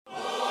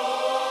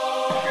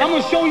I'm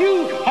gonna show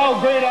you how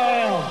great I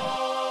am.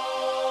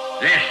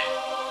 This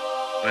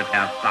was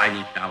our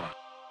fighting power.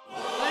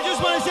 I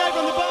just want to say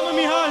from the bottom of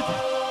my heart,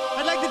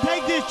 I'd like to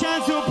take this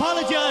chance to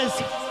apologize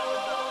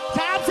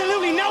to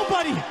absolutely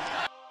nobody.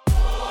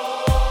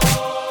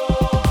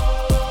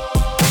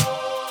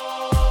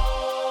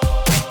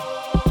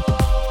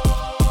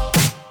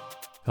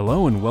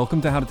 Hello and welcome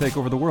to How to Take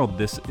Over the World.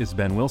 This is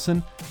Ben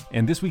Wilson,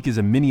 and this week is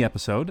a mini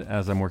episode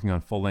as I'm working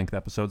on full-length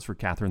episodes for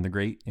Catherine the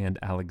Great and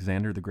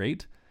Alexander the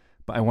Great.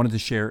 But I wanted to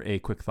share a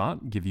quick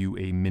thought, give you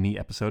a mini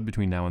episode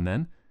between now and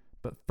then.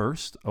 But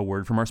first, a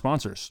word from our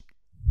sponsors.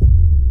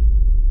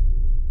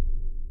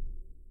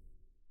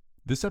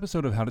 This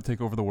episode of How to Take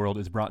Over the World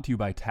is brought to you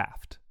by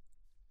Taft.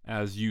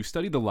 As you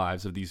study the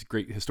lives of these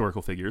great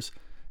historical figures,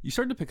 you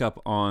start to pick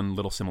up on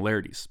little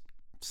similarities.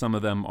 Some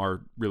of them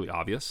are really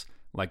obvious,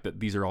 like that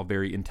these are all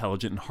very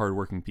intelligent and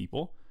hardworking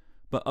people,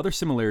 but other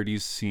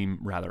similarities seem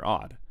rather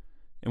odd.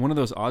 And one of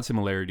those odd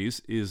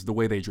similarities is the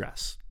way they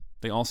dress.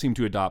 They all seem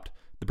to adopt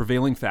the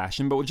prevailing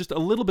fashion, but with just a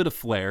little bit of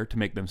flair to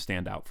make them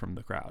stand out from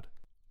the crowd.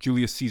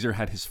 Julius Caesar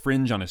had his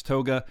fringe on his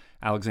toga,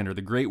 Alexander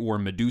the Great wore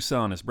Medusa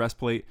on his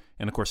breastplate,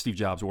 and of course Steve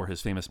Jobs wore his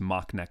famous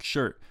mock neck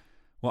shirt.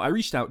 Well, I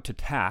reached out to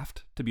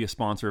Taft to be a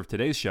sponsor of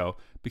today's show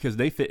because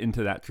they fit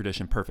into that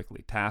tradition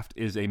perfectly. Taft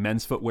is a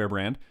men's footwear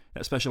brand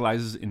that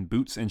specializes in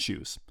boots and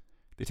shoes.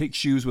 They take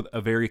shoes with a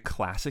very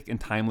classic and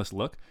timeless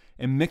look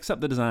and mix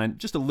up the design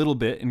just a little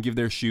bit and give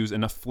their shoes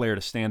enough flair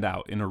to stand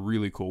out in a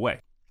really cool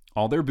way.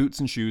 All their boots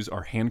and shoes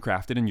are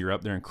handcrafted in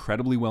Europe. They're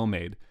incredibly well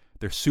made.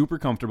 They're super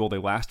comfortable. They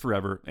last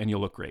forever and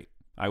you'll look great.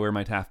 I wear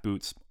my Taft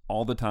boots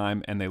all the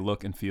time and they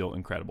look and feel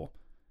incredible.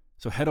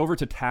 So head over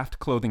to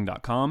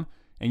taftclothing.com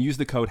and use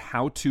the code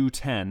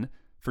HOWTO10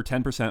 for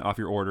 10% off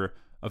your order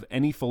of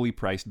any fully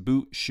priced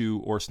boot, shoe,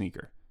 or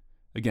sneaker.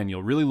 Again,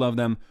 you'll really love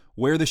them.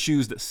 Wear the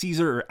shoes that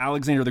Caesar or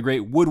Alexander the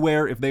Great would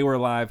wear if they were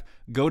alive.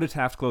 Go to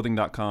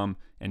taftclothing.com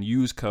and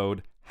use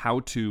code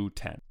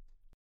HOWTO10.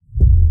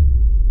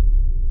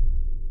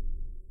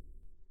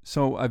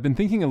 So I've been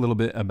thinking a little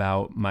bit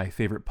about my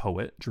favorite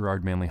poet,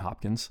 Gerard Manley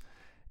Hopkins.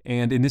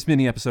 And in this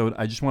mini episode,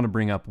 I just want to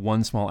bring up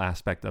one small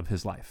aspect of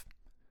his life.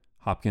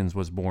 Hopkins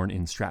was born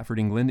in Stratford,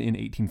 England in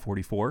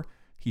 1844.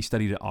 He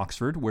studied at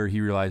Oxford, where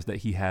he realized that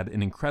he had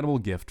an incredible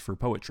gift for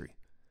poetry.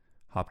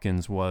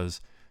 Hopkins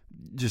was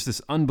just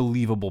this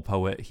unbelievable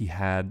poet. He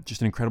had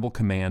just an incredible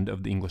command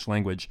of the English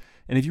language.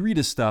 And if you read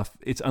his stuff,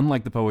 it's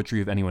unlike the poetry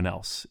of anyone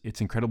else.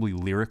 It's incredibly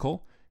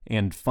lyrical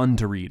and fun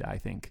to read, I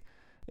think.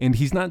 And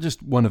he's not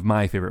just one of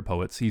my favorite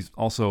poets. He's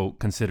also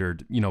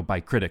considered, by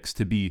critics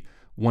to be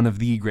one of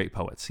the great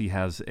poets. He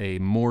has a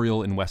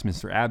memorial in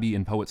Westminster Abbey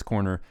in Poets'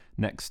 Corner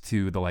next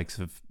to the likes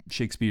of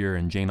Shakespeare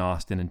and Jane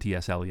Austen and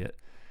T.S. Eliot.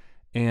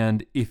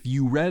 And if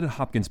you read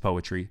Hopkins'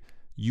 poetry,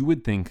 you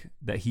would think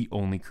that he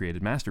only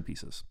created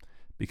masterpieces.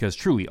 Because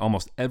truly,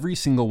 almost every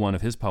single one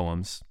of his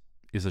poems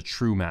is a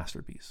true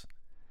masterpiece.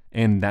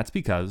 And that's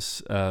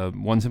because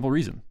one simple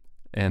reason,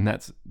 and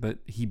that's that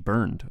he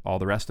burned all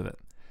the rest of it.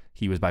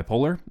 He was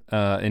bipolar,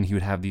 and he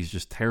would have these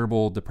just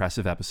terrible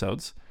depressive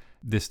episodes.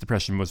 This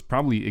depression was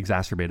probably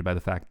exacerbated by the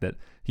fact that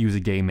he was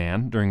a gay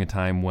man during a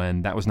time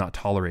when that was not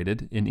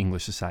tolerated in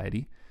English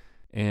society.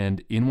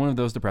 And in one of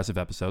those depressive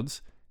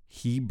episodes,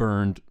 he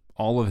burned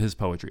all of his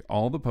poetry,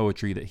 all the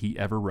poetry that he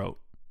ever wrote.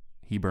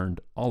 He burned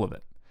all of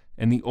it.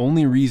 And the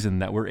only reason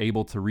that we're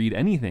able to read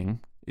anything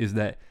is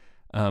that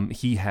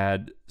he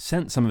had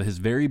sent some of his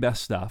very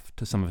best stuff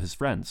to some of his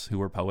friends who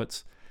were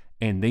poets,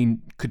 and they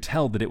could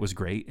tell that it was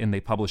great, and they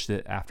published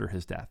it after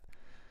his death.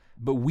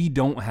 But we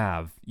don't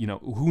have,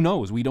 who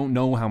knows? We don't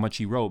know how much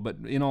he wrote, but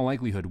in all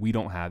likelihood, we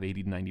don't have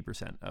 80 to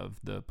 90% of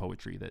the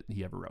poetry that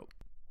he ever wrote.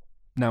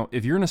 Now,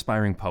 if you're an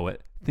aspiring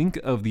poet, think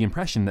of the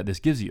impression that this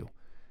gives you.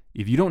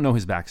 If you don't know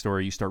his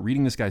backstory, you start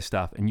reading this guy's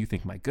stuff and you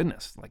think, my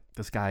goodness,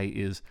 this guy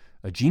is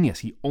a genius.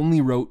 He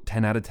only wrote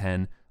 10 out of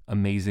 10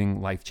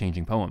 amazing,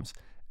 life-changing poems.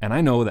 And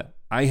I know that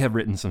I have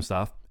written some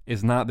stuff.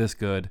 It's not this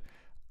good.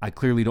 I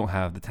clearly don't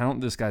have the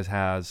talent this guy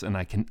has, and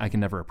I can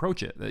never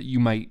approach it. You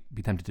might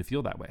be tempted to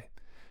feel that way.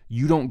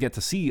 You don't get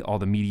to see all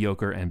the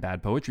mediocre and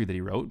bad poetry that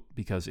he wrote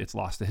because it's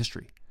lost to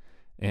history.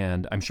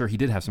 And I'm sure he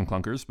did have some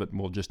clunkers, but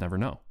we'll just never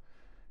know.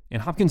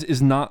 And Hopkins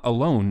is not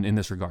alone in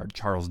this regard.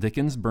 Charles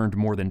Dickens burned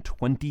more than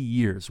 20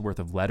 years worth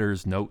of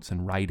letters, notes,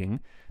 and writing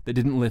that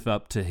didn't live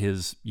up to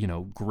his,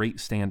 great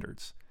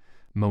standards.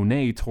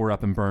 Monet tore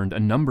up and burned a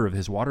number of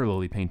his water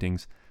lily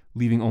paintings,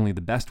 leaving only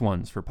the best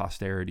ones for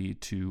posterity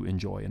to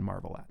enjoy and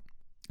marvel at.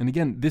 And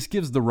again, this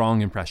gives the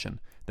wrong impression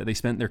that they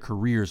spent their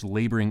careers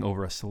laboring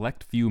over a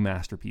select few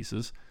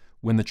masterpieces,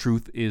 when the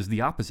truth is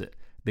the opposite.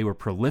 They were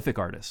prolific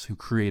artists who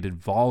created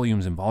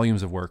volumes and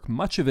volumes of work,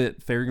 much of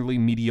it fairly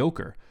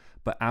mediocre.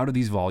 But out of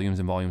these volumes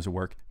and volumes of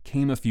work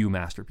came a few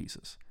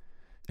masterpieces.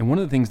 And one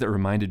of the things that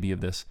reminded me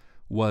of this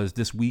was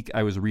this week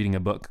I was reading a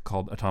book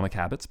called Atomic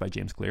Habits by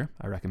James Clear.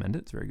 I recommend it.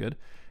 It's very good.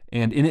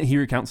 And in it, he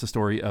recounts the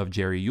story of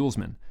Jerry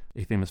Ullsman,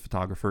 a famous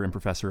photographer and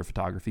professor of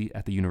photography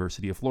at the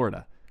University of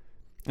Florida.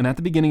 And at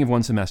the beginning of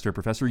one semester,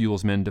 Professor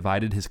Ullsman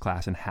divided his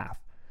class in half.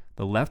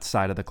 The left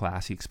side of the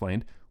class, he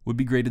explained, would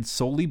be graded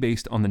solely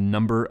based on the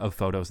number of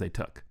photos they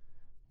took.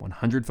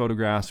 100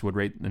 photographs would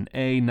rate an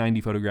A,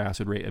 90 photographs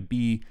would rate a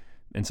B,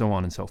 and so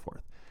on and so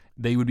forth.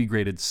 They would be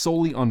graded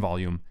solely on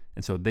volume,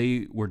 and so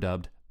they were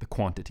dubbed the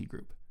quantity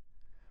group.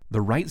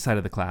 The right side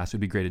of the class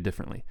would be graded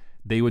differently.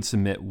 They would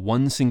submit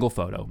one single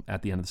photo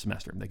at the end of the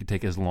semester. They could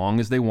take as long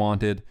as they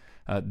wanted.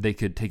 They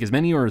could take as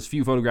many or as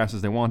few photographs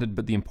as they wanted,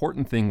 but the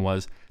important thing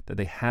was that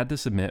they had to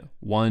submit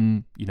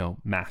one,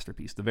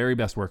 masterpiece, the very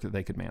best work that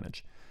they could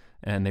manage.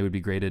 And they would be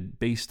graded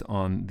based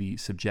on the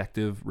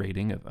subjective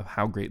rating of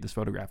how great this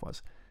photograph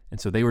was. And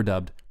so they were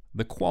dubbed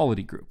the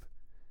quality group.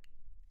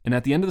 And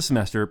at the end of the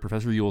semester,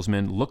 Professor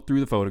Yulesman looked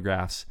through the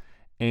photographs,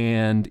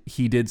 and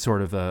he did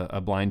sort of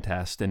a blind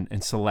test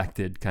and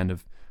selected kind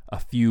of a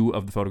few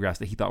of the photographs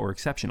that he thought were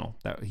exceptional,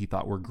 that he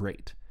thought were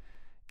great.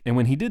 And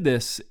when he did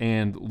this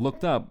and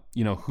looked up,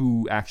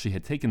 who actually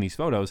had taken these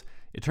photos,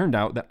 it turned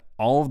out that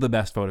all of the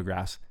best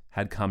photographs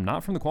had come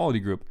not from the quality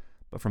group,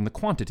 but from the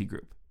quantity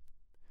group.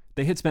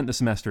 They had spent the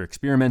semester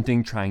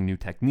experimenting, trying new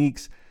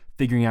techniques,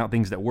 figuring out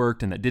things that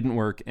worked and that didn't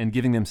work, and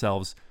giving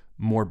themselves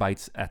more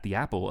bites at the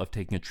apple of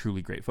taking a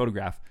truly great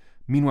photograph.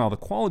 Meanwhile, the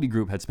quality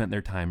group had spent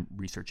their time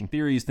researching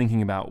theories,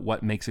 thinking about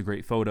what makes a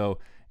great photo,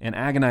 and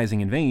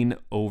agonizing in vain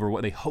over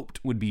what they hoped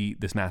would be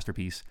this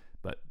masterpiece,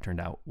 but turned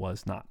out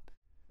was not.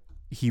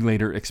 He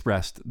later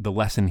expressed the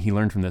lesson he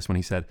learned from this when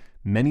he said,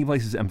 "Many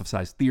places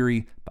emphasize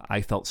theory, but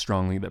I felt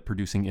strongly that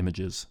producing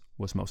images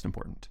was most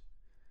important."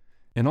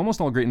 And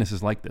almost all greatness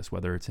is like this,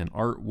 whether it's in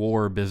art,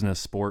 war, business,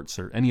 sports,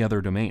 or any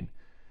other domain.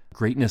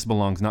 Greatness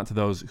belongs not to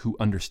those who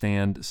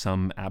understand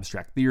some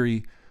abstract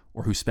theory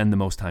or who spend the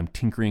most time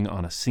tinkering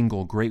on a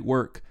single great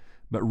work,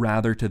 but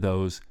rather to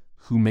those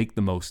who make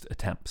the most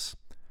attempts.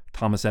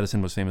 Thomas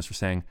Edison was famous for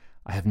saying,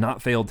 "I have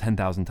not failed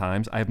 10,000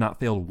 times. I have not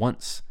failed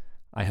once.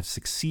 I have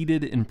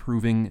succeeded in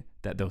proving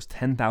that those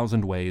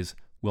 10,000 ways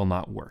will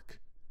not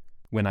work.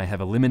 When I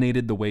have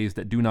eliminated the ways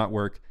that do not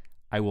work,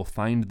 I will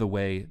find the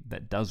way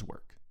that does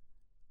work."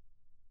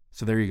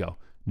 So there you go.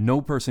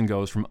 No person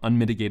goes from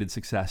unmitigated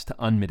success to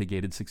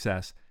unmitigated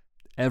success.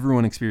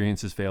 Everyone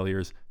experiences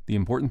failures. The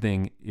important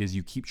thing is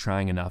you keep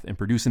trying enough and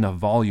produce enough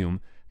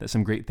volume that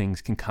some great things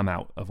can come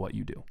out of what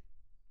you do.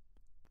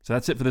 So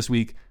that's it for this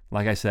week.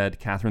 Like I said,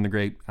 Catherine the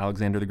Great,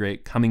 Alexander the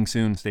Great, coming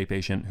soon. Stay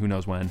patient. Who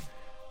knows when?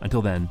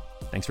 Until then,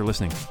 thanks for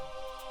listening.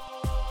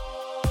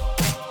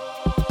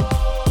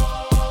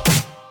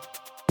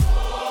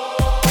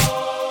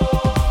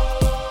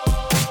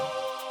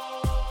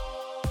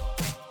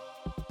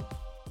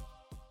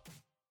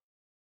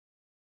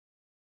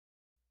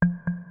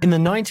 In the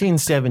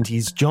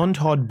 1970s, John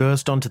Todd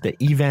burst onto the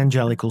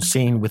evangelical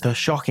scene with a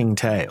shocking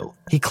tale.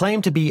 He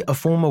claimed to be a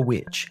former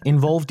witch,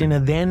 involved in a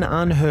then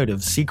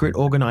unheard-of secret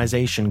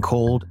organization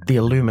called the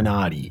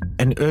Illuminati,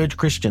 and urged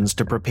Christians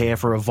to prepare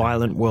for a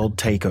violent world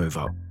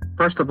takeover.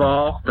 First of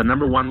all, the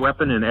number one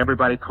weapon in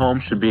everybody's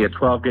home should be a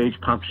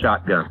 12-gauge pump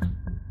shotgun.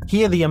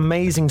 Hear the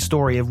amazing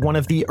story of one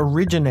of the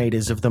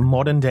originators of the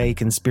modern-day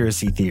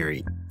conspiracy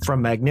theory.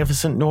 From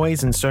Magnificent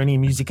Noise and Sony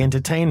Music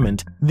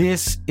Entertainment,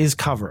 this is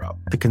Cover Up,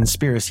 the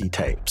Conspiracy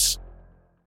Tapes.